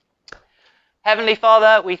Heavenly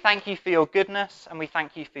Father, we thank you for your goodness and we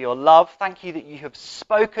thank you for your love. Thank you that you have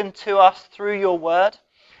spoken to us through your word.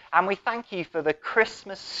 And we thank you for the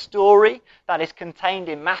Christmas story that is contained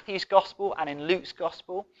in Matthew's Gospel and in Luke's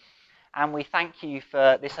Gospel. And we thank you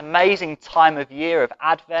for this amazing time of year of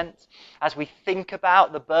Advent as we think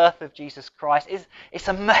about the birth of Jesus Christ. It's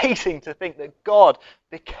amazing to think that God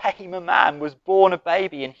became a man, was born a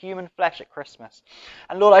baby in human flesh at Christmas.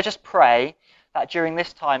 And Lord, I just pray that during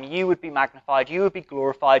this time you would be magnified, you would be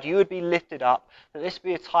glorified, you would be lifted up, that this would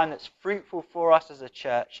be a time that's fruitful for us as a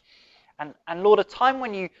church. And Lord, a time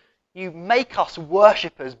when you make us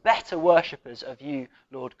worshippers, better worshippers of you,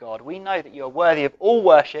 Lord God. We know that you are worthy of all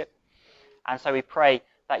worship, and so we pray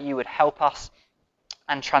that you would help us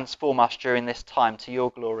and transform us during this time to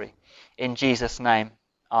your glory. In Jesus' name,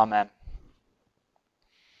 amen.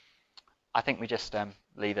 I think we just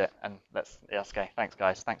leave it and let's go. Thanks,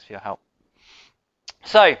 guys. Thanks for your help.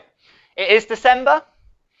 So, it is December.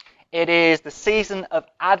 It is the season of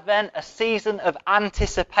Advent, a season of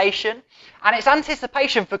anticipation. And it's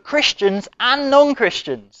anticipation for Christians and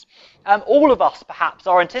non-Christians. All of us, perhaps,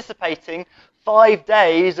 are anticipating 5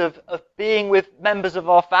 days of being with members of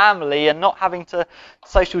our family and not having to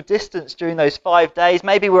social distance during those 5 days.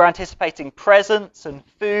 Maybe we're anticipating presents and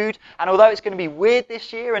food. And although it's going to be weird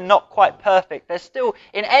this year and not quite perfect, there's still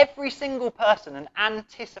in every single person an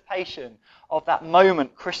anticipation of that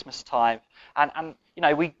moment, Christmas time. And you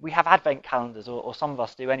know, we have Advent calendars, or some of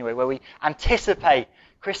us do anyway, where we anticipate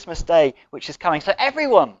Christmas Day, which is coming. So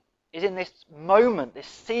everyone is in this moment, this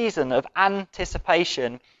season of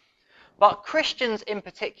anticipation. But Christians in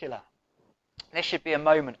particular, this should be a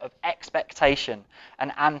moment of expectation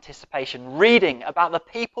and anticipation, reading about the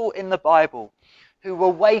people in the Bible who were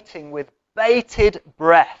waiting with bated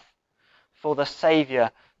breath for the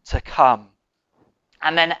Saviour to come.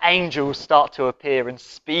 And then angels start to appear and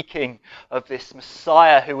speaking of this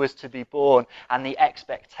Messiah who was to be born, and the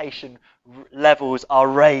expectation levels are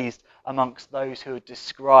raised amongst those who are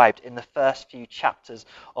described in the first few chapters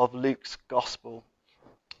of Luke's Gospel.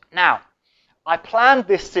 Now, I planned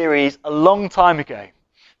this series a long time ago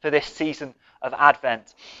for this season of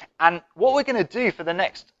Advent. And what we're going to do for the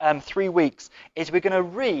next 3 weeks is we're going to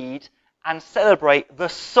read and celebrate the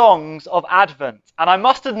songs of Advent. And I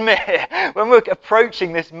must admit, when we're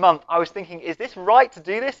approaching this month, I was thinking, is this right to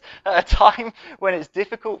do this at a time when it's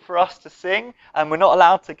difficult for us to sing and we're not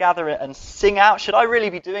allowed to gather it and sing out? Should I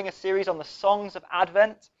really be doing a series on the songs of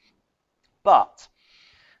Advent? But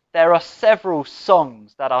there are several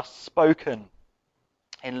songs that are spoken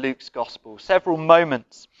in Luke's Gospel, several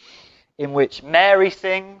moments in which Mary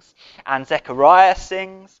sings and Zechariah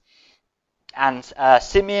sings and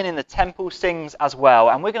Simeon in the temple sings as well.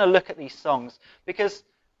 And we're going to look at these songs because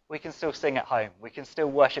we can still sing at home, we can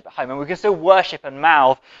still worship at home, and we can still worship and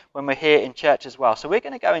mouth when we're here in church as well. So we're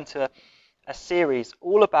going to go into a series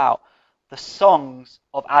all about the songs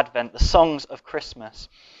of Advent, the songs of Christmas.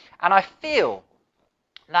 And I feel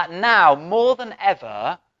that now, more than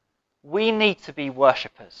ever, we need to be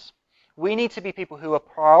worshippers. We need to be people who are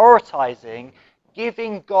prioritizing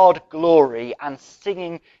giving God glory and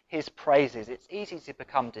singing his praises. It's easy to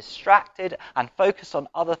become distracted and focus on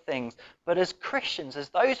other things. But as Christians, as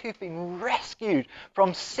those who've been rescued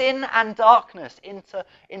from sin and darkness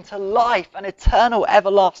into life and eternal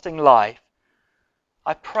everlasting life,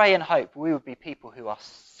 I pray and hope we would be people who are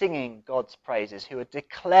singing God's praises, who are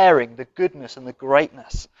declaring the goodness and the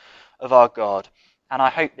greatness of our God. And I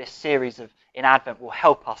hope this series in Advent will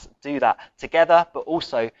help us do that together, but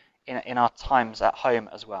also in our times at home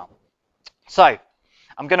as well. So,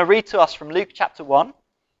 I'm going to read to us from Luke chapter 1.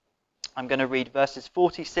 I'm going to read verses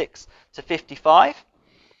 46 to 55.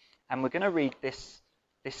 And we're going to read this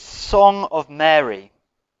song of Mary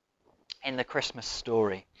in the Christmas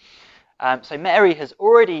story. So Mary has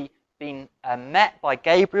already been met by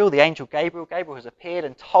Gabriel, the angel Gabriel. Gabriel has appeared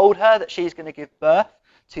and told her that she's going to give birth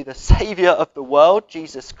to the Saviour of the world,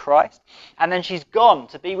 Jesus Christ. And then she's gone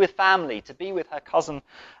to be with family, to be with her cousin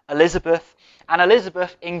Elizabeth. And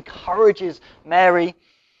Elizabeth encourages Mary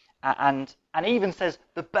and even says,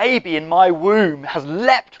 the baby in my womb has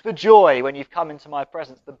leapt for joy when you've come into my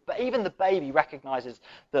presence. Even the baby recognizes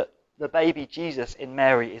that the baby Jesus in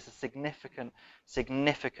Mary is a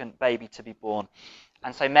significant baby to be born.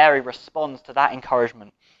 And so Mary responds to that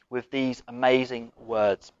encouragement with these amazing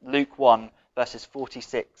words. Luke 1, verses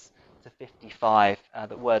 46 to 55.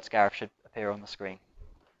 The words, Gareth, should appear on the screen.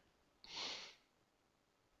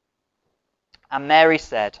 And Mary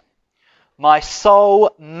said, my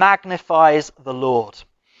soul magnifies the Lord,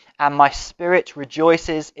 and my spirit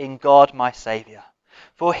rejoices in God my Saviour.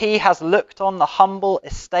 For he has looked on the humble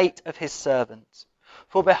estate of his servant.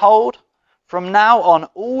 For behold, From now on,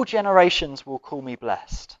 all generations will call me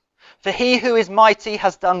blessed. For he who is mighty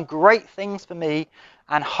has done great things for me,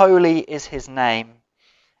 and holy is his name.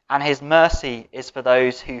 And his mercy is for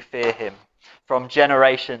those who fear him, from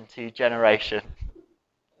generation to generation.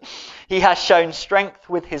 He has shown strength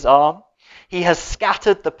with his arm. He has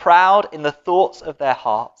scattered the proud in the thoughts of their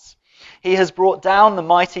hearts. He has brought down the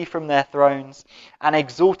mighty from their thrones and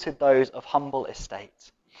exalted those of humble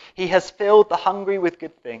estate. He has filled the hungry with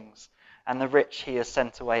good things, and the rich he has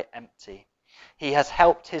sent away empty. He has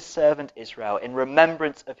helped his servant Israel in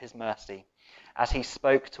remembrance of his mercy, as he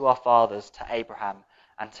spoke to our fathers, to Abraham,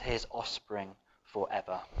 and to his offspring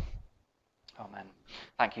forever. Amen.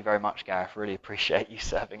 Thank you very much, Gareth. Really appreciate you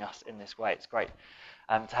serving us in this way. It's great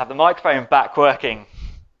to have the microphone back working.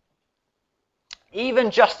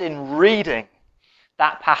 Even just in reading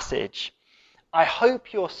that passage, I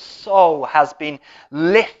hope your soul has been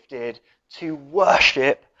lifted to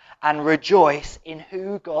worship and rejoice in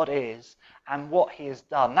who God is and what he has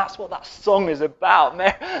done. That's what that song is about.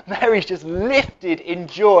 Mary's just lifted in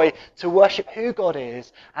joy to worship who God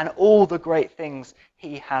is and all the great things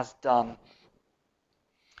he has done.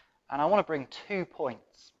 And I want to bring 2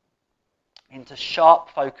 points into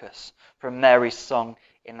sharp focus from Mary's song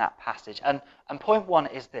in that passage. And point 1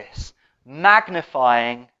 is this: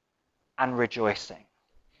 magnifying and rejoicing.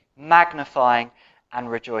 Magnifying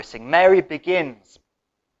and rejoicing. Mary begins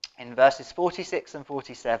in verses 46 and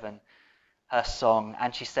 47 her song,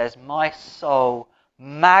 and she says, "My soul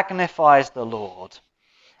magnifies the Lord,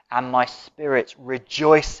 and my spirit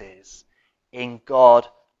rejoices in God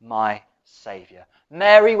my Saviour."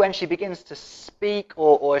 Mary, when she begins to speak,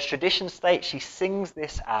 or as tradition states, she sings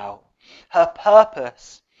this out. Her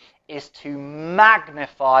purpose is to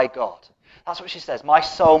magnify God. That's what she says. My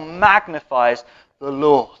soul magnifies the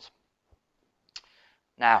Lord.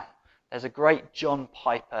 Now, there's a great John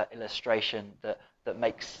Piper illustration that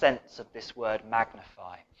makes sense of this word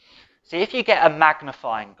magnify. See, if you get a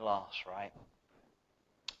magnifying glass, right,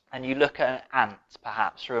 and you look at an ant,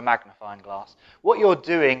 perhaps, through a magnifying glass, what you're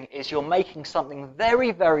doing is you're making something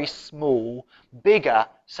very, very small bigger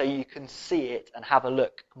so you can see it and have a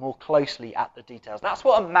look more closely at the details. That's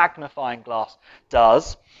what a magnifying glass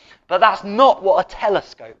does, but that's not what a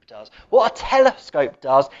telescope does. What a telescope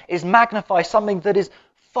does is magnify something that is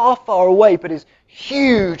far, far away, but is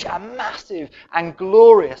huge and massive and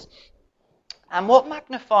glorious. And what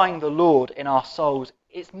magnifying the Lord in our souls,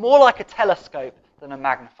 it's more like a telescope than a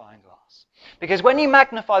magnifying glass. Because when you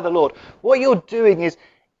magnify the Lord, what you're doing is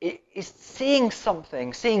seeing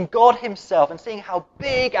something, seeing God himself, and seeing how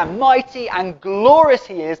big and mighty and glorious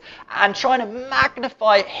he is, and trying to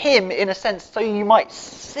magnify him in a sense so you might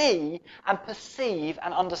see and perceive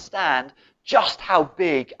and understand just how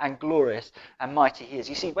big and glorious and mighty he is.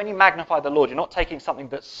 You see, when you magnify the Lord, you're not taking something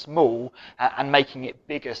that's small and making it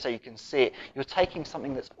bigger so you can see it. You're taking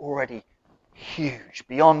something that's already huge,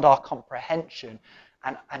 beyond our comprehension,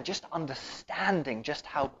 and just understanding just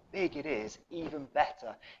how big it is even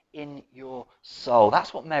better in your soul.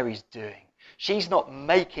 That's what Mary's doing. She's not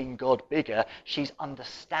making God bigger, she's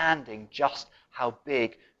understanding just how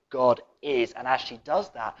big God is. And as she does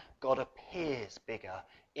that, God appears bigger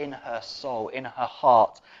in her soul, in her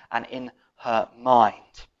heart, and in her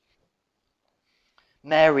mind.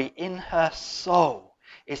 Mary, in her soul,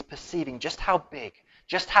 is perceiving just how big,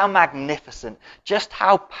 just how magnificent, just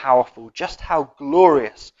how powerful, just how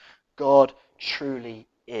glorious God truly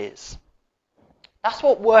is. That's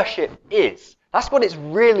what worship is. That's what it's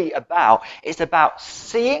really about. It's about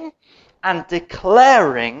seeing and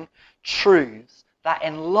declaring truths that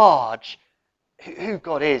enlarge who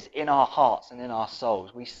God is in our hearts and in our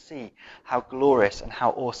souls. We see how glorious and how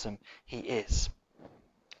awesome he is.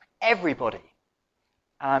 Everybody,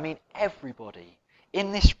 and I mean everybody,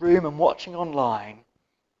 in this room and watching online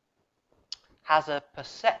has a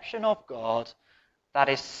perception of God that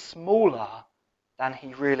is smaller than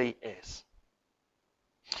he really is.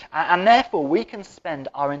 And therefore we can spend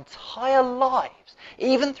our entire lives,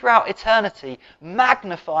 even throughout eternity,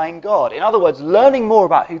 magnifying God. In other words, learning more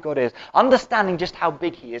about who God is, understanding just how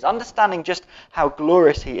big he is, understanding just how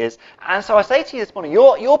glorious he is. And so I say to you this morning,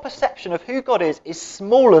 your perception of who God is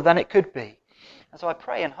smaller than it could be. And so I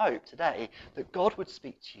pray and hope today that God would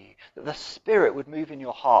speak to you, that the Spirit would move in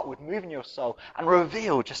your heart, would move in your soul, and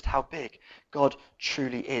reveal just how big God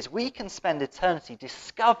truly is. We can spend eternity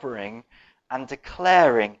discovering and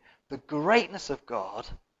declaring the greatness of God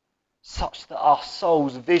such that our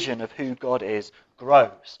soul's vision of who God is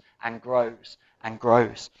grows and grows and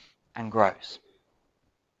grows and grows.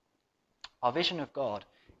 Our vision of God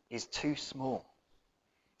is too small.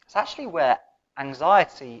 It's actually where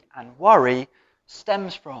anxiety and worry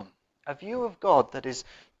stems from a view of God that is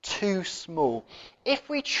too small. If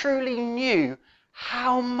we truly knew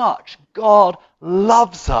how much God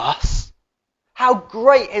loves us, how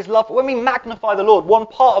great his love, when we magnify the Lord, one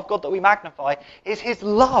part of God that we magnify is his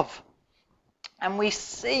love. And we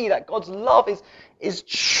see that God's love is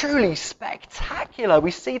truly spectacular. We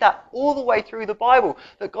see that all the way through the Bible,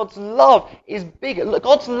 that God's love is bigger. Look,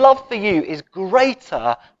 God's love for you is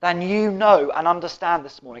greater than you know and understand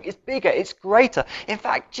this morning. It's bigger, it's greater. In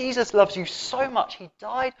fact, Jesus loves you so much, he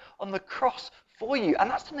died on the cross for you. And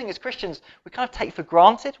that's something as Christians we kind of take for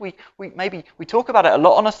granted. We talk about it a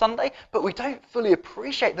lot on a Sunday, but we don't fully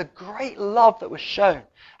appreciate the great love that was shown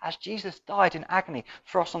as Jesus died in agony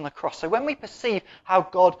for us on the cross. So when we perceive how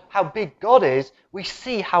big God is, we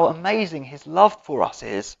see how amazing his love for us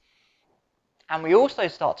is. And we also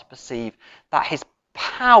start to perceive that his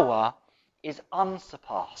power is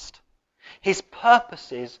unsurpassed. His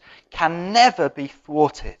purposes can never be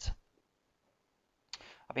thwarted.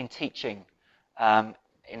 I've been teaching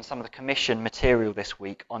in some of the commission material this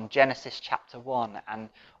week on Genesis chapter 1 and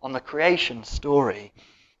on the creation story.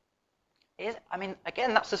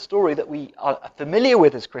 Again, that's a story that we are familiar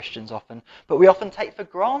with as Christians often, but we often take for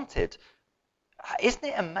granted. Isn't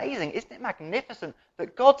it amazing? Isn't it magnificent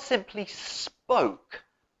that God simply spoke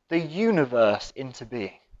the universe into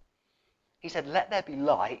being? He said, "Let there be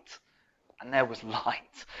light," and there was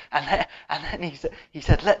light. And then he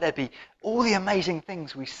said, "Let there be all the amazing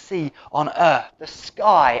things we see on earth, the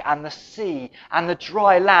sky and the sea and the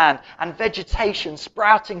dry land and vegetation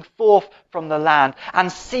sprouting forth from the land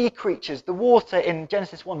and sea creatures." The water in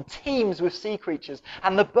Genesis 1 teems with sea creatures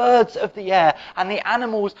and the birds of the air and the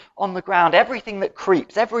animals on the ground, everything that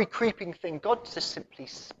creeps, every creeping thing. God just simply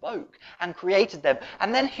spoke and created them.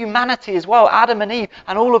 And then humanity as well, Adam and Eve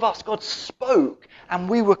and all of us, God spoke and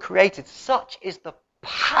we were created. Such is the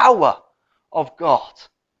power of God.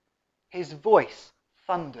 His voice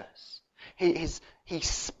thunders. He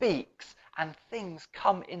speaks and things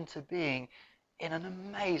come into being in an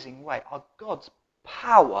amazing way. Our God's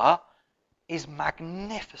power is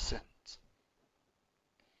magnificent.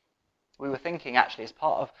 We were thinking actually as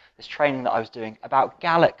part of this training that I was doing about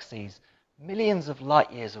galaxies millions of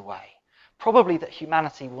light years away. Probably that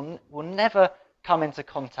humanity will never come into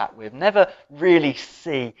contact with, never really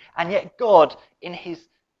see. And yet God, in his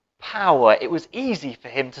power, it was easy for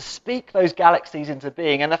him to speak those galaxies into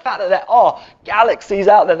being. And the fact that there are galaxies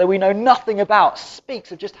out there that we know nothing about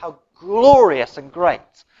speaks of just how glorious and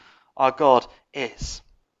great our God is.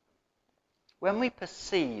 When we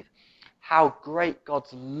perceive how great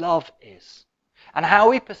God's love is, and how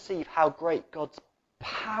we perceive how great God's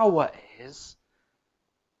power is,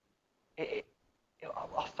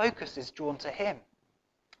 our focus is drawn to him.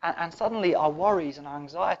 And suddenly our worries and our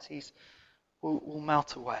anxieties will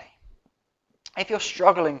melt away. If you're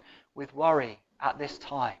struggling with worry at this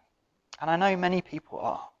time, and I know many people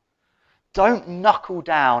are, don't knuckle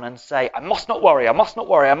down and say, "I must not worry, I must not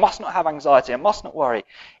worry, I must not have anxiety, I must not worry."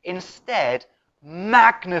 Instead,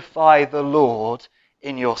 magnify the Lord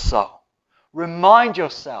in your soul. Remind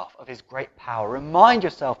yourself of his great power. Remind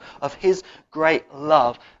yourself of his great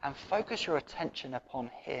love and focus your attention upon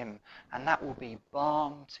him, and that will be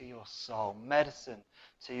balm to your soul, medicine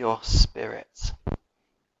to your spirit.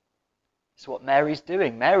 It's what Mary's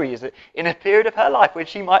doing. Mary is in a period of her life when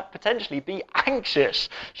she might potentially be anxious.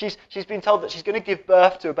 She's been told that she's going to give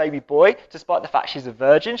birth to a baby boy, despite the fact she's a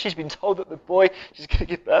virgin. She's been told that the boy she's going to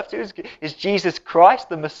give birth to is Jesus Christ,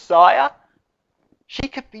 the Messiah. She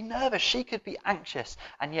could be nervous, she could be anxious,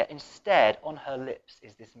 and yet instead on her lips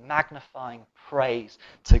is this magnifying praise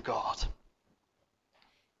to God.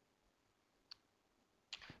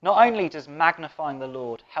 Not only does magnifying the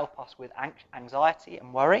Lord help us with anxiety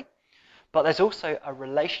and worry, but there's also a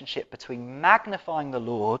relationship between magnifying the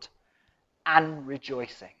Lord and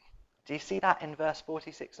rejoicing. Do you see that in verse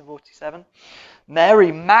 46 and 47?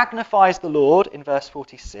 Mary magnifies the Lord in verse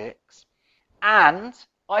 46, and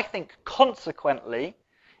I think consequently,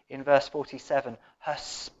 in verse 47, her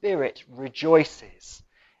spirit rejoices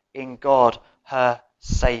in God, her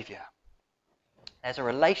Saviour. There's a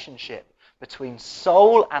relationship between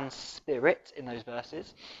soul and spirit in those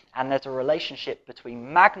verses, and there's a relationship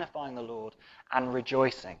between magnifying the Lord and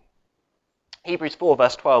rejoicing. Hebrews 4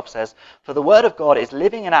 verse 12 says, "For the word of God is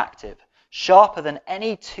living and active, sharper than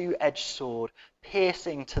any two-edged sword,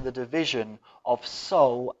 piercing to the division of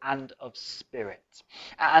soul and of spirit."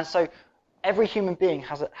 And so every human being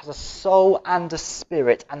has a soul and a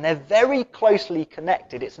spirit, and they're very closely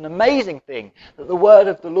connected. It's an amazing thing that the word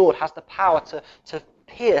of the Lord has the power to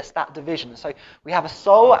pierce that division. So we have a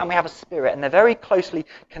soul and we have a spirit, and they're very closely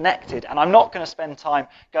connected. And I'm not going to spend time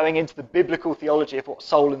going into the biblical theology of what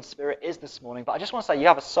soul and spirit is this morning, but I just want to say you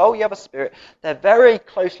have a soul, you have a spirit. They're very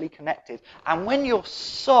closely connected. And when your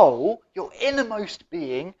soul, your innermost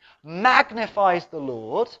being, magnifies the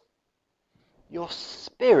Lord, your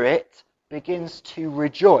spirit begins to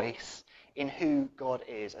rejoice in who God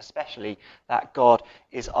is, especially that God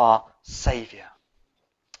is our Saviour.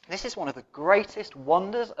 This is one of the greatest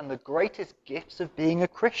wonders and the greatest gifts of being a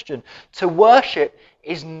Christian. To worship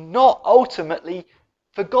is not ultimately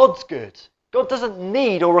for God's good. God doesn't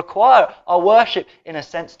need or require our worship in a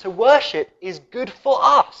sense. To worship is good for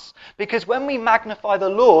us, because when we magnify the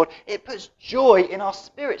Lord, it puts joy in our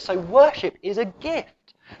spirit. So worship is a gift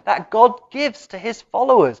that God gives to his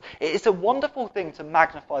followers. It is a wonderful thing to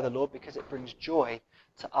magnify the Lord because it brings joy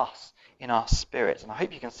to us in our spirits. And I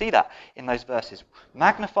hope you can see that in those verses.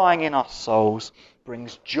 Magnifying in our souls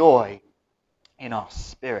brings joy in our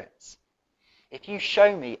spirits. If you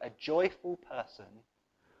show me a joyful person,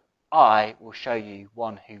 I will show you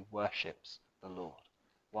one who worships the Lord,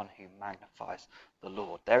 one who magnifies the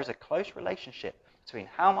Lord. There is a close relationship between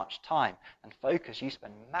how much time and focus you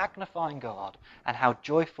spend magnifying God and how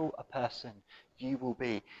joyful a person you will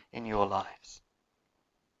be in your lives.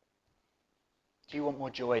 Do you want more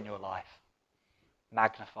joy in your life?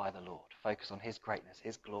 Magnify the Lord. Focus on his greatness,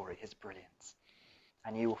 his glory, his brilliance,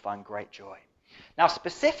 and you will find great joy. Now,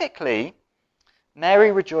 specifically,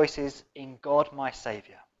 Mary rejoices in God my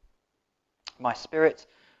Saviour. My spirit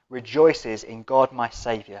rejoices in God my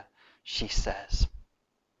Saviour, she says.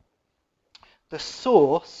 The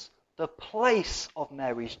source, the place of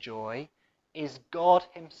Mary's joy is God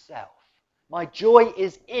himself. My joy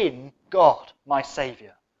is in God, my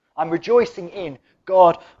Saviour. I'm rejoicing in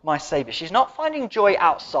God, my Saviour. She's not finding joy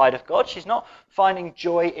outside of God. She's not finding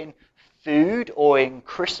joy in food or in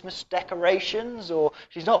Christmas decorations, or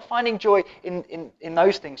she's not finding joy in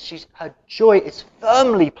those things. Her joy is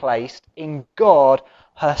firmly placed in God,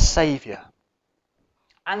 her Saviour.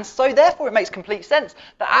 And so therefore it makes complete sense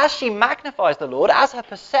that as she magnifies the Lord, as her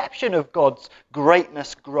perception of God's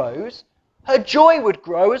greatness grows, her joy would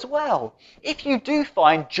grow as well. If you do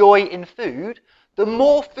find joy in food, the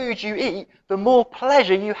more food you eat, the more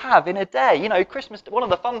pleasure you have in a day. You know, Christmas, one of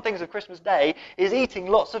the fun things of Christmas Day is eating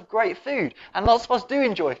lots of great food. And lots of us do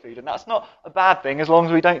enjoy food, and that's not a bad thing as long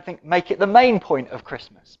as we don't make it the main point of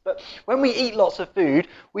Christmas. But when we eat lots of food,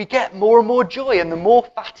 we get more and more joy, and the more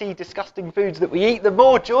fatty, disgusting foods that we eat, the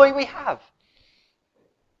more joy we have.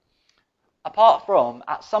 Apart from,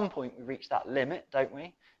 at some point, we reach that limit, don't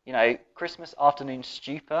we? You know, Christmas afternoon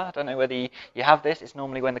stupor. I don't know whether you have this. It's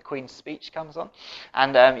normally when the Queen's speech comes on.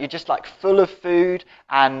 And you're just like full of food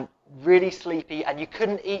and really sleepy, and you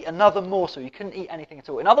couldn't eat another morsel. You couldn't eat anything at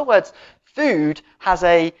all. In other words, food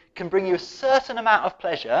can bring you a certain amount of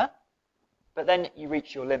pleasure, but then you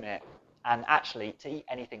reach your limit. And actually, to eat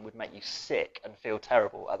anything would make you sick and feel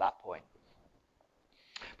terrible at that point.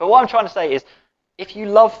 But what I'm trying to say is, if you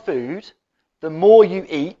love food, the more you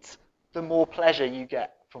eat, the more pleasure you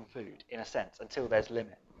get from food, in a sense, until there's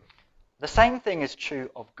limit. The same thing is true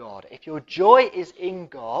of God. If your joy is in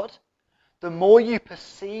God, the more you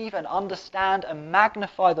perceive and understand and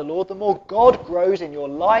magnify the Lord, the more God grows in your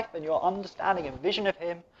life and your understanding and vision of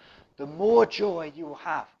him, the more joy you will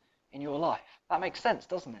have in your life. That makes sense,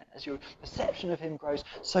 doesn't it? As your perception of him grows,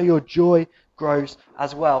 so your joy grows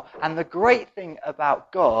as well. And the great thing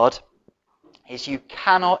about God is you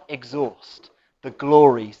cannot exhaust the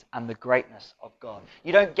glories and the greatness of God.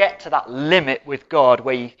 You don't get to that limit with God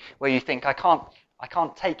where you think, I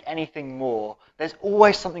can't take anything more. There's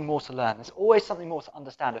always something more to learn. There's always something more to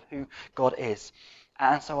understand of who God is.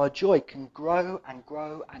 And so our joy can grow and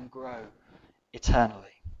grow and grow eternally.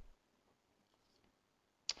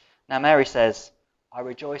 Now Mary says, I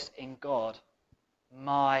rejoice in God,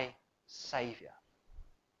 my Saviour.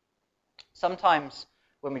 Sometimes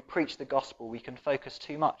when we preach the gospel, we can focus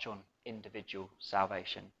too much on individual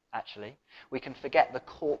salvation, actually. We can forget the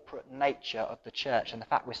corporate nature of the church and the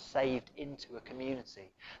fact we're saved into a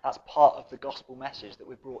community. That's part of the gospel message, that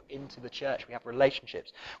we're brought into the church. We have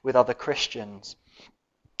relationships with other Christians.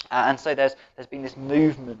 And so there's been this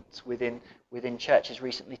movement within churches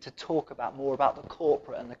recently to talk more about the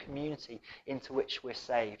corporate and the community into which we're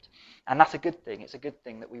saved. And that's a good thing. It's a good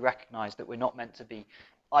thing that we recognise that we're not meant to be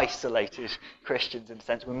isolated Christians in a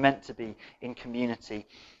sense. We're meant to be in community.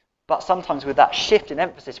 But sometimes with that shift in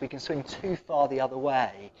emphasis, we can swing too far the other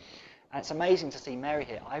way. And it's amazing to see Mary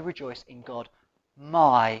here. I rejoice in God,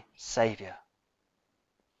 my Saviour.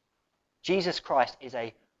 Jesus Christ is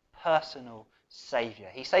a personal Saviour.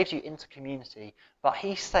 He saves you into community, but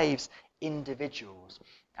he saves individuals.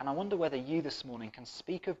 And I wonder whether you this morning can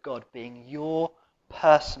speak of God being your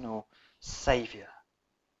personal Saviour.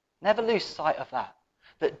 Never lose sight of that.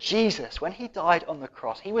 That Jesus, when he died on the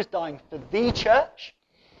cross, he was dying for the church,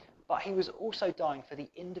 but he was also dying for the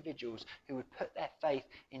individuals who would put their faith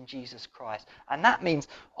in Jesus Christ. And that means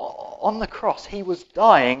on the cross, he was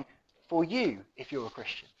dying for you if you're a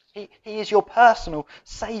Christian. He is your personal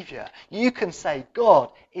Saviour. You can say,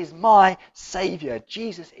 God is my Saviour.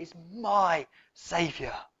 Jesus is my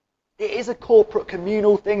Saviour. It is a corporate,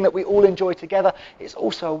 communal thing that we all enjoy together. It's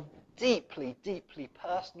also a deeply, deeply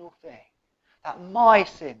personal thing. That my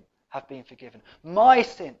sin have been forgiven. My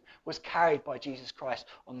sin was carried by Jesus Christ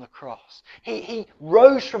on the cross. He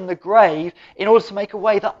rose from the grave in order to make a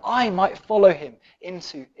way that I might follow him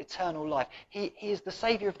into eternal life. He is the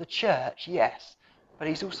Saviour of the church, yes, but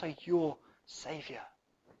he's also your Saviour.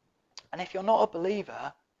 And if you're not a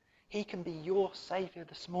believer, he can be your Saviour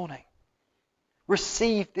this morning.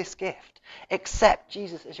 Receive this gift. Accept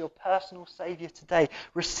Jesus as your personal Saviour today.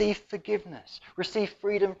 Receive forgiveness. Receive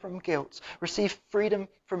freedom from guilt. Receive freedom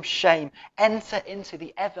from shame. Enter into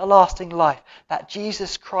the everlasting life that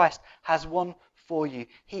Jesus Christ has won for you.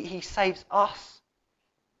 He saves us,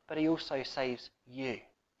 but he also saves you.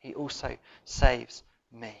 He also saves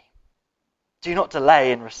me. Do not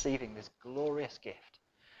delay in receiving this glorious gift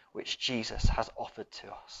which Jesus has offered to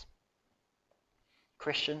us.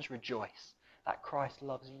 Christians, rejoice that Christ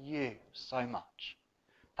loves you so much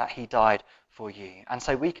that he died for you. And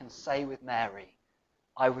so we can say with Mary,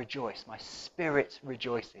 I rejoice, my spirit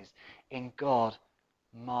rejoices in God,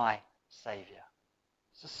 my Saviour.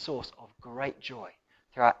 It's a source of great joy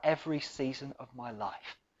throughout every season of my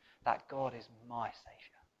life that God is my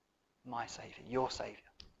Saviour, your Saviour.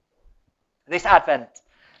 This Advent,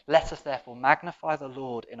 let us therefore magnify the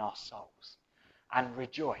Lord in our souls and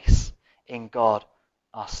rejoice in God,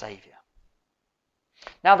 our Saviour.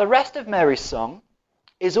 Now, the rest of Mary's song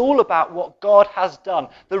is all about what God has done.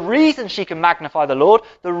 The reason she can magnify the Lord,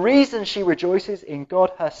 the reason she rejoices in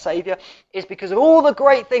God, her Saviour, is because of all the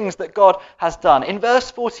great things that God has done. In verse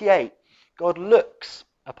 48, God looks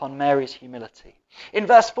upon Mary's humility. In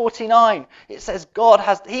verse 49, it says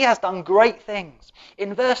he has done great things.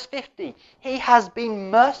 In verse 50, he has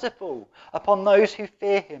been merciful upon those who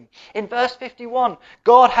fear him. In verse 51,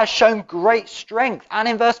 God has shown great strength. And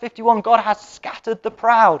in verse 51, God has scattered the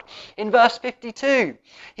proud. In verse 52,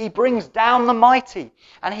 he brings down the mighty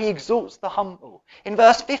and he exalts the humble. In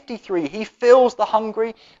verse 53, he fills the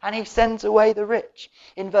hungry and he sends away the rich.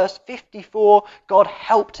 In verse 54, God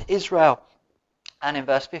helped Israel. And in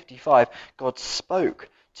verse 55, God spoke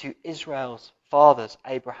to Israel's fathers,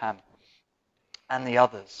 Abraham and the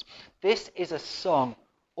others. This is a song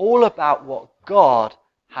all about what God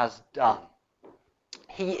has done.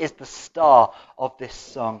 He is the star of this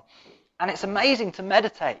song. And it's amazing to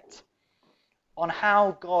meditate on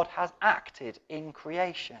how God has acted in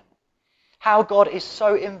creation. How God is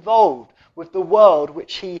so involved with the world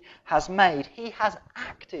which he has made. He has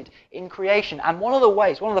acted in creation. And one of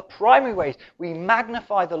the primary ways we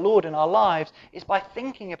magnify the Lord in our lives is by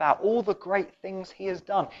thinking about all the great things he has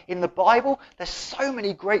done. In the Bible, there's so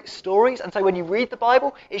many great stories. And so when you read the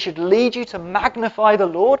Bible, it should lead you to magnify the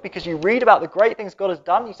Lord because you read about the great things God has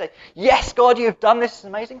done. You say, yes, God, you have done this. It's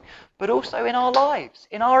amazing. But also in our lives,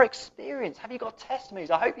 in our experience. Have you got testimonies?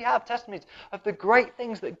 I hope you have testimonies of the great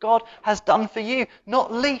things that God has done for you.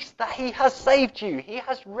 Not least that he has saved you. He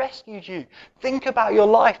has rescued you. Think about your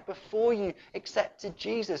life before you accepted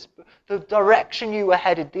Jesus. The direction you were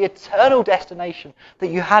headed. The eternal destination that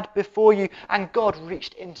you had before you. And God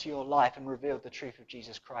reached into your life and revealed the truth of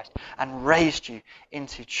Jesus Christ. And raised you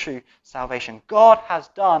into true salvation. God has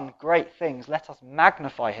done great things. Let us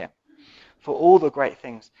magnify him for all the great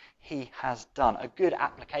things he has done. A good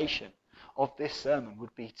application of this sermon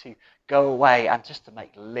would be to go away and just to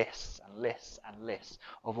make lists and lists and lists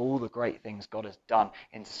of all the great things God has done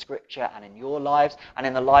in Scripture and in your lives and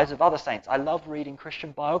in the lives of other saints. I love reading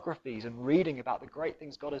Christian biographies and reading about the great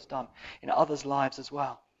things God has done in others' lives as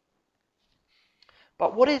well.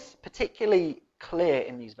 But what is particularly clear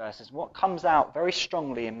in these verses, what comes out very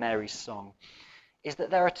strongly in Mary's song, is that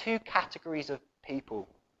there are two categories of people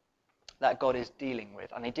that God is dealing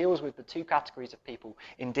with. And he deals with the two categories of people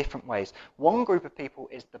in different ways. One group of people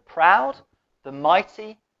is the proud, the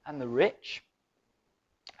mighty, and the rich.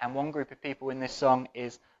 And one group of people in this song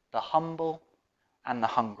is the humble and the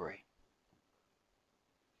hungry.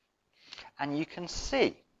 And you can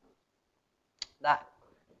see that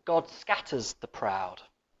God scatters the proud.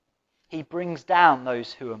 He brings down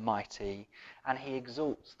those who are mighty, and he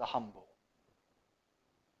exalts the humble.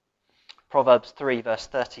 Proverbs 3 verse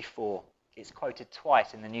 34 It's quoted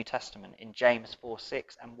twice in the New Testament, in James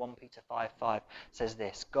 4:6 and 1 Peter 5:5 says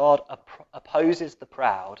this: God opposes the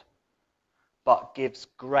proud, but gives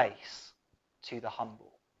grace to the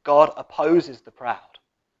humble. God opposes the proud,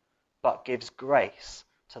 but gives grace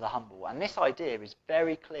to the humble. And this idea is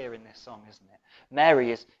very clear in this song, isn't it?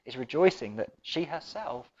 Mary is rejoicing that she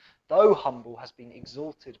herself, though humble, has been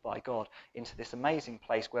exalted by God into this amazing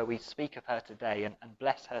place where we speak of her today and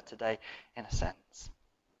bless her today in a sense.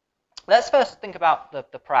 Let's first think about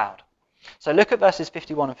the proud. So look at verses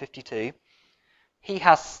 51 and 52. He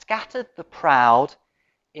has scattered the proud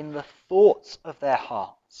in the thoughts of their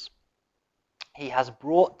hearts. He has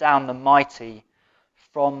brought down the mighty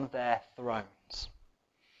from their thrones.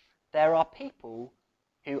 There are people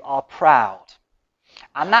who are proud,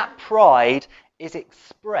 and that pride is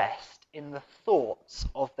expressed in the thoughts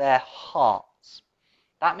of their hearts.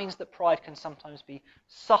 That means that pride can sometimes be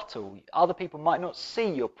subtle. Other people might not see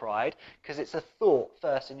your pride because it's a thought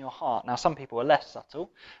first in your heart. Now, some people are less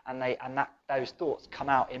subtle, and those thoughts come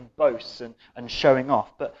out in boasts and showing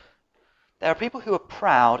off. But there are people who are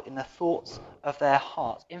proud in the thoughts of their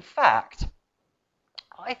hearts. In fact,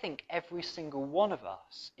 I think every single one of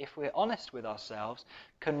us, if we're honest with ourselves,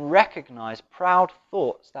 can recognize proud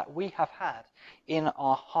thoughts that we have had in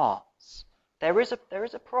our hearts. There is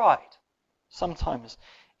a pride sometimes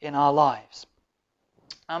in our lives.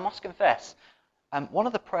 I must confess, one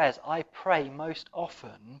of the prayers I pray most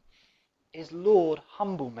often is, Lord,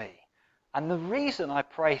 humble me. And the reason I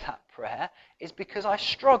pray that prayer is because I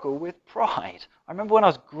struggle with pride. I remember when I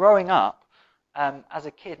was growing up, as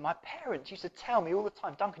a kid, my parents used to tell me all the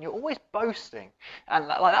time, Duncan, you're always boasting. And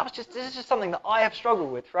this is just something that I have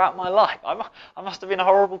struggled with throughout my life. I must have been a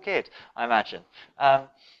horrible kid, I imagine.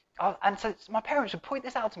 And so my parents would point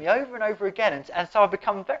this out to me over and over again, and so I've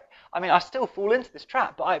become I still fall into this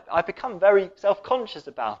trap, but I've become very self-conscious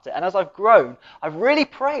about it. And as I've grown, I've really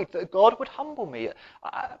prayed that God would humble me.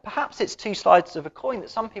 Perhaps it's two sides of a coin,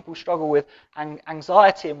 that some people struggle with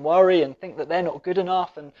anxiety and worry and think that they're not good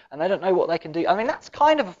enough and they don't know what they can do. I mean, that's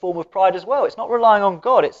kind of a form of pride as well. It's not relying on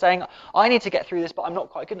God. It's saying, I need to get through this, but I'm not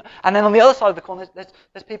quite good enough. And then on the other side of the coin,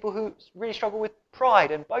 there's people who really struggle with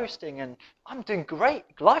pride and boasting, and I'm doing great.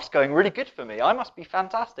 Life's going really good for me. I must be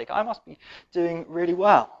fantastic. I must be doing really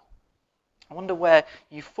well. I wonder where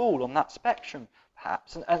you fall on that spectrum,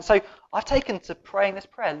 perhaps. And so I've taken to praying this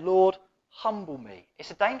prayer, Lord, humble me.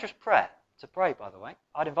 It's a dangerous prayer to pray, by the way.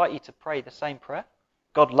 I'd invite you to pray the same prayer.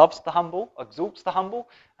 God loves the humble, exalts the humble,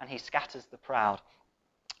 and he scatters the proud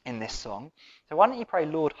in this song. So why don't you pray,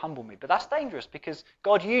 Lord, humble me? But that's dangerous because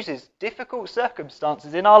God uses difficult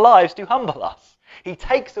circumstances in our lives to humble us. He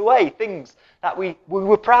takes away things that we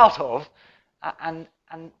were proud of and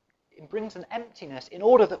it brings an emptiness in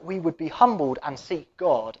order that we would be humbled and seek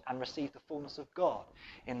God and receive the fullness of God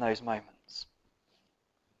in those moments.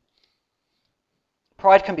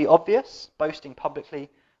 Pride can be obvious, boasting publicly,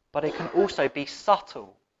 but it can also be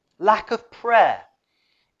subtle. Lack of prayer.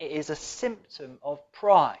 It is a symptom of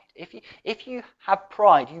pride. If you have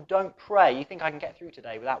pride, you don't pray. You think, I can get through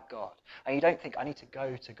today without God. And you don't think, I need to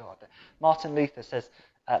go to God. Martin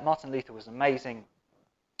Luther was an amazing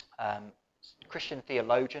Christian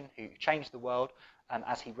theologian who changed the world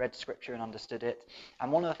as he read Scripture and understood it.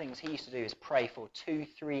 And one of the things he used to do is pray for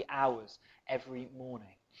 2-3 hours every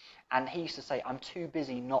morning. And he used to say, I'm too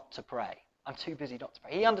busy not to pray. I'm too busy not to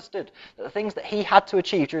pray. He understood that the things that he had to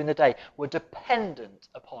achieve during the day were dependent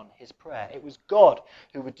upon his prayer. It was God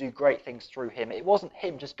who would do great things through him. It wasn't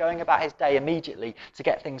him just going about his day immediately to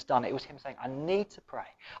get things done. It was him saying, I need to pray.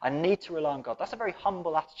 I need to rely on God. That's a very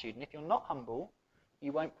humble attitude. And if you're not humble,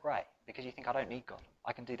 you won't pray because you think, I don't need God.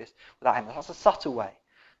 I can do this without him. That's a subtle way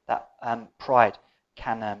that pride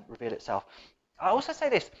can reveal itself. I also say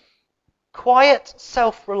this, quiet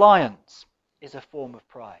self-reliance is a form of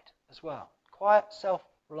pride as well. Quiet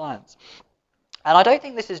self-reliance. And I don't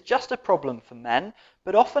think this is just a problem for men,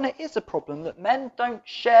 but often it is a problem that men don't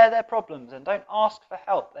share their problems and don't ask for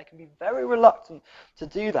help. They can be very reluctant to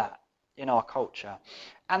do that in our culture.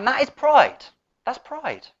 And that is pride. That's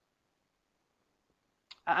pride.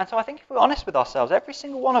 And so I think if we're honest with ourselves, every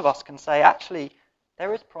single one of us can say, actually,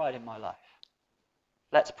 there is pride in my life.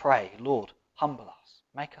 Let's pray, Lord, humble us.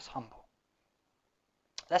 Make us humble.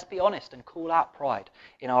 Let's be honest and call out pride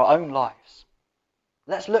in our own lives.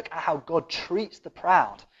 Let's look at how God treats the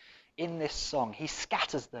proud in this song. He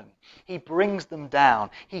scatters them. He brings them down.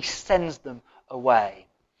 He sends them away.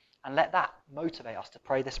 And let that motivate us to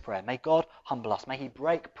pray this prayer. May God humble us. May he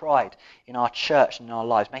break pride in our church and in our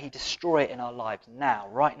lives. May he destroy it in our lives now,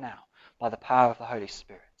 right now, by the power of the Holy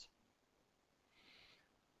Spirit.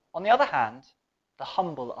 On the other hand, the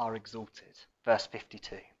humble are exalted. Verse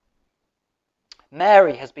 52.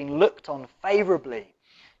 Mary has been looked on favourably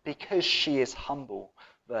because she is humble,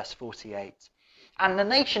 verse 48. And the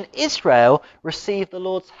nation Israel received the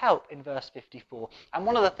Lord's help in verse 54. And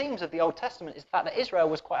one of the themes of the Old Testament is the fact that Israel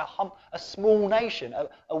was quite a small nation,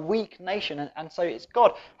 a weak nation. And so it's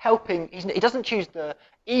God helping. He doesn't choose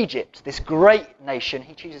Egypt, this great nation.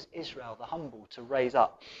 He chooses Israel, the humble, to raise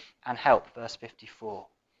up and help, verse 54.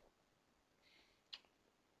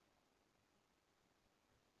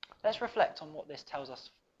 Let's reflect on what this tells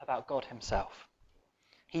us about God himself.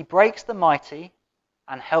 He breaks the mighty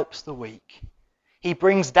and helps the weak. He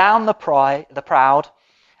brings down the proud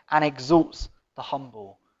and exalts the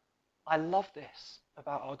humble. I love this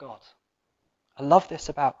about our God. I love this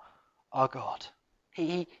about our God.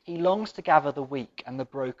 He longs to gather the weak and the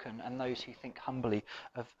broken and those who think humbly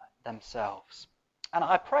of themselves. And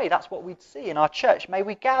I pray that's what we'd see in our church. May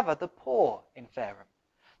we gather the poor in Fareham,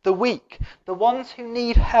 the weak, the ones who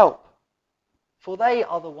need help. For they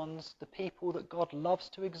are the people that God loves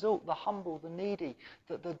to exalt, the humble, the needy,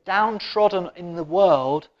 the downtrodden in the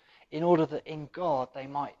world, in order that in God they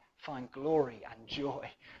might find glory and joy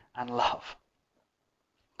and love.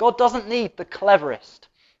 God doesn't need the cleverest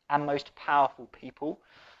and most powerful people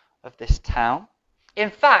of this town. In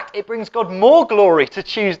fact, it brings God more glory to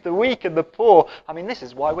choose the weak and the poor. I mean, this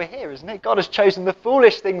is why we're here, isn't it? God has chosen the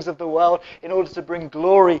foolish things of the world in order to bring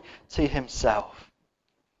glory to himself.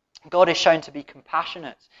 God is shown to be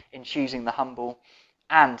compassionate in choosing the humble,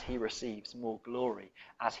 and he receives more glory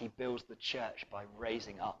as he builds the church by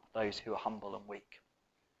raising up those who are humble and weak.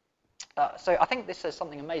 So I think this says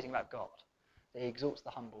something amazing about God, that he exalts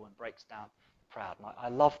the humble and breaks down the proud. And I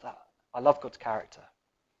love that. I love God's character.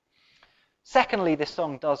 Secondly, this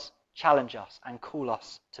song does challenge us and call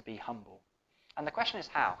us to be humble. And the question is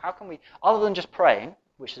how? How can we, other than just praying,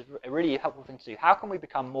 which is a really helpful thing to do, how can we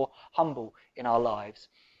become more humble in our lives?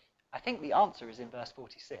 I think the answer is in verse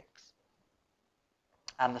 46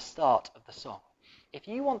 and the start of the song. If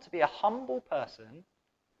you want to be a humble person,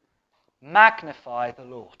 magnify the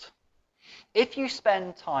Lord. If you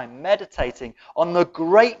spend time meditating on the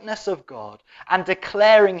greatness of God and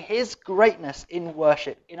declaring his greatness in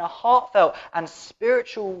worship in a heartfelt and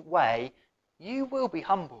spiritual way, you will be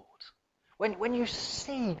humbled. When you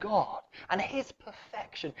see God and his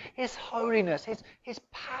perfection, his holiness, his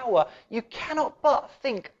power, you cannot but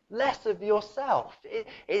think less of yourself.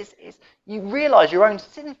 You realize your own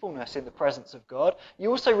sinfulness in the presence of God. You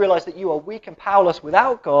also realize that you are weak and powerless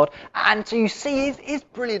without God. And so you see his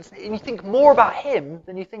brilliance and you think more about him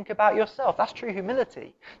than you think about yourself. That's true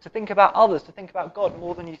humility. To think about others, to think about God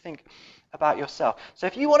more than you think about yourself. So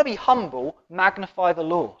if you want to be humble, magnify the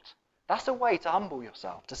Lord. That's a way to humble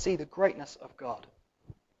yourself, to see the greatness of God.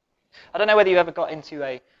 I don't know whether you ever got into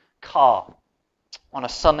a car on a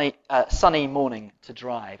sunny morning to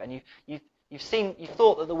drive, and you've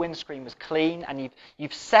thought that the windscreen was clean, and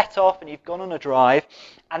you've set off and you've gone on a drive,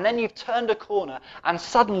 and then you've turned a corner, and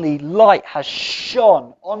suddenly light has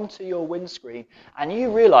shone onto your windscreen, and you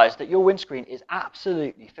realise that your windscreen is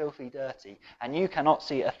absolutely filthy dirty, and you cannot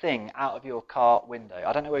see a thing out of your car window.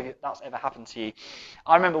 I don't know whether that's ever happened to you.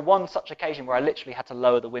 I remember one such occasion where I literally had to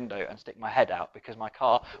lower the window and stick my head out because my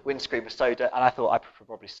car windscreen was so dirty, and I thought I could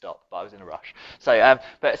probably stop, but I was in a rush. So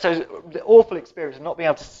the awful experience of not being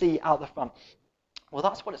able to see out the front. Well,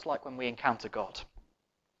 that's what it's like when we encounter God.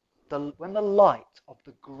 When the light of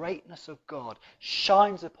the greatness of God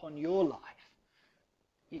shines upon your life,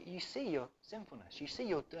 you see your sinfulness, you see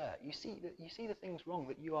your dirt, you see the things wrong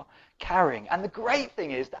that you are carrying. And the great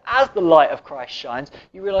thing is that as the light of Christ shines,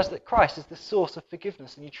 you realize that Christ is the source of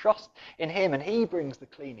forgiveness, and you trust in him, and he brings the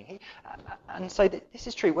cleaning. And so this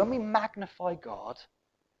is true. When we magnify God,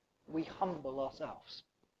 we humble ourselves.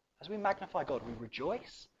 As we magnify God, we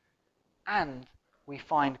rejoice, and we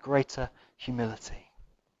find greater humility.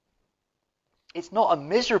 It's not a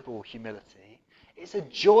miserable humility. It's a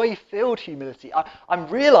joy-filled humility. I'm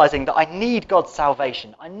realizing that I need God's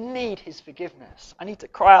salvation. I need his forgiveness. I need to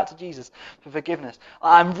cry out to Jesus for forgiveness.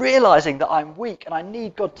 I'm realizing that I'm weak and I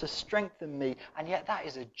need God to strengthen me. And yet that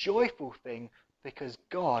is a joyful thing because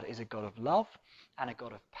God is a God of love and a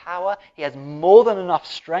God of power. He has more than enough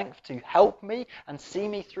strength to help me and see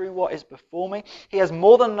me through what is before me. He has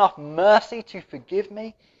more than enough mercy to forgive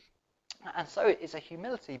me. And so it is a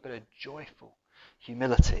humility, but a joyful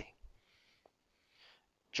humility.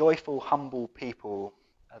 Joyful, humble people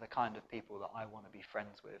are the kind of people that I want to be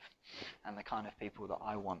friends with, and the kind of people that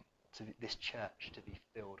I want this church to be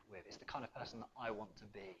filled with. It's the kind of person that I want to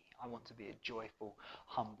be. I want to be a joyful,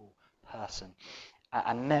 humble person.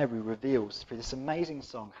 And Mary reveals through this amazing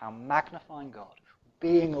song how magnifying God,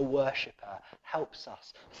 being a worshipper, helps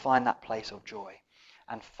us find that place of joy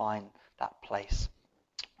and find that place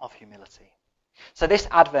of humility. So this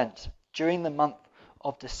Advent, during the month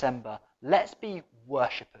of December, let's be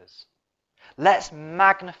worshippers. Let's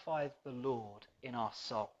magnify the Lord in our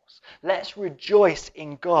souls. Let's rejoice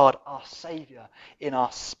in God, our Saviour, in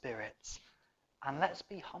our spirits. And let's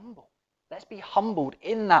be humble. Let's be humbled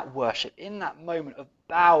in that worship, in that moment of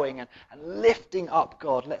bowing and lifting up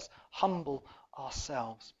God. Let's humble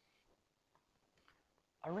ourselves.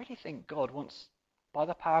 I really think God wants, by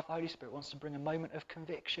the power of the Holy Spirit, wants to bring a moment of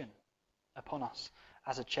conviction upon us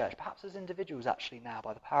as a church, perhaps as individuals actually now,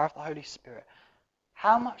 by the power of the Holy Spirit.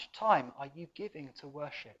 How much time are you giving to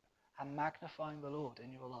worship and magnifying the Lord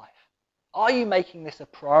in your life? Are you making this a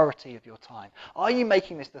priority of your time? Are you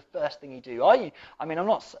making this the first thing you do?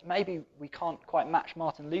 Maybe we can't quite match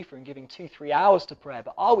Martin Luther in giving 2-3 hours to prayer,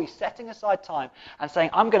 but are we setting aside time and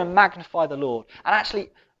saying, I'm going to magnify the Lord? And actually,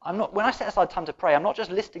 when I set aside time to pray, I'm not just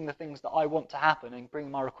listing the things that I want to happen and bring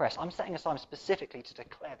my requests. I'm setting aside specifically to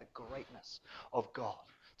declare the greatness of God,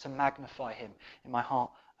 to magnify him in my heart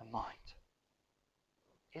and mind.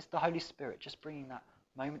 Is the Holy Spirit just bringing that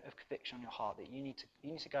moment of conviction on your heart that you need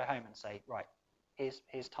to go home and say, right,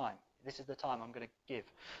 here's time. This is the time I'm going to give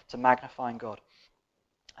to magnifying God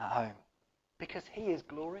at home. Because he is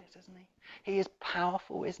glorious, isn't he? He is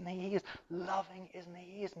powerful, isn't he? He is loving, isn't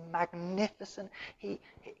he? He is magnificent.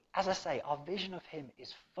 As I say, our vision of him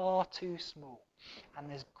is far too small. And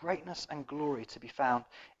there's greatness and glory to be found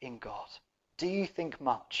in God. Do you think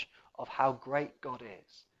much of how great God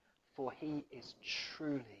is? For he is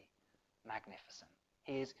truly magnificent.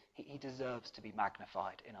 He deserves to be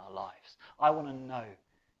magnified in our lives. I want to know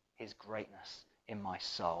his greatness in my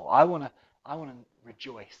soul. I want to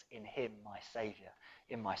rejoice in him, my Saviour,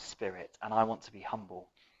 in my spirit, and I want to be humble.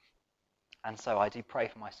 And so I do pray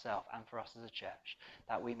for myself and for us as a church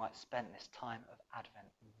that we might spend this time of Advent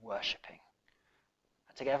worshipping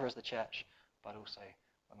together as the church, but also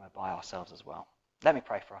when we're by ourselves as well. Let me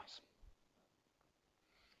pray for us.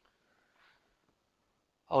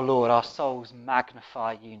 Oh Lord, our souls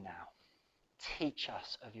magnify you now. Teach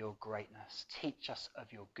us of your greatness. Teach us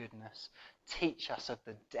of your goodness. Teach us of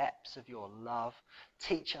the depths of your love.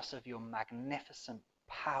 Teach us of your magnificent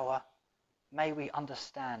power. May we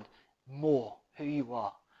understand more who you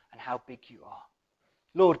are and how big you are.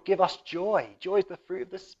 Lord, give us joy. Joy is the fruit of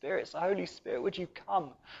the Spirit. So Holy Spirit, would you come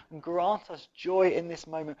and grant us joy in this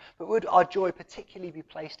moment? But would our joy particularly be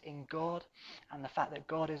placed in God and the fact that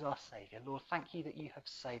God is our Saviour? Lord, thank you that you have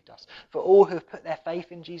saved us. For all who have put their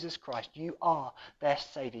faith in Jesus Christ, you are their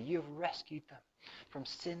Saviour. You have rescued them from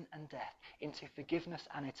sin and death into forgiveness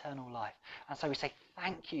and eternal life. And so we say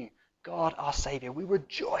thank you, God our Saviour. We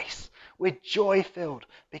rejoice. We're joy-filled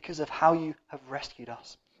because of how you have rescued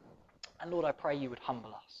us. And Lord, I pray you would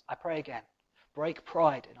humble us. I pray again, break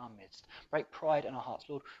pride in our midst, break pride in our hearts.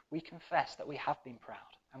 Lord, we confess that we have been proud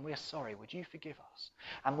and we are sorry. Would you forgive us?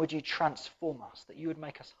 And would you transform us, that you would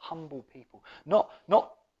make us humble people, not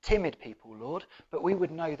timid people, Lord, but we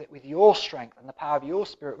would know that with your strength and the power of your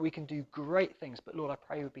Spirit, we can do great things. But Lord, I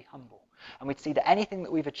pray we would be humble and we'd see that anything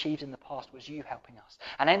that we've achieved in the past was you helping us.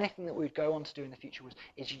 And anything that we'd go on to do in the future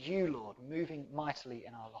is you, Lord, moving mightily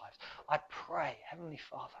in our lives. I pray, Heavenly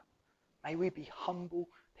Father, may we be humble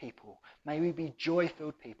people. May we be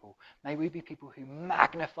joy-filled people. May we be people who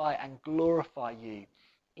magnify and glorify you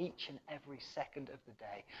each and every second of the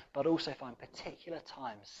day, but also find particular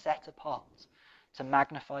times set apart to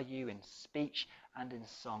magnify you in speech and in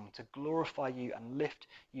song, to glorify you and lift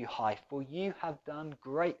you high. For you have done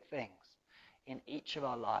great things in each of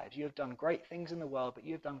our lives. You have done great things in the world, but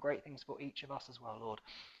you have done great things for each of us as well, Lord.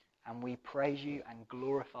 And we praise you and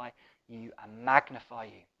glorify you and magnify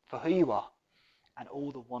you for who you are and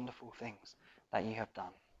all the wonderful things that you have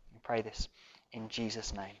done. We pray this in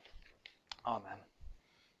Jesus' name. Amen.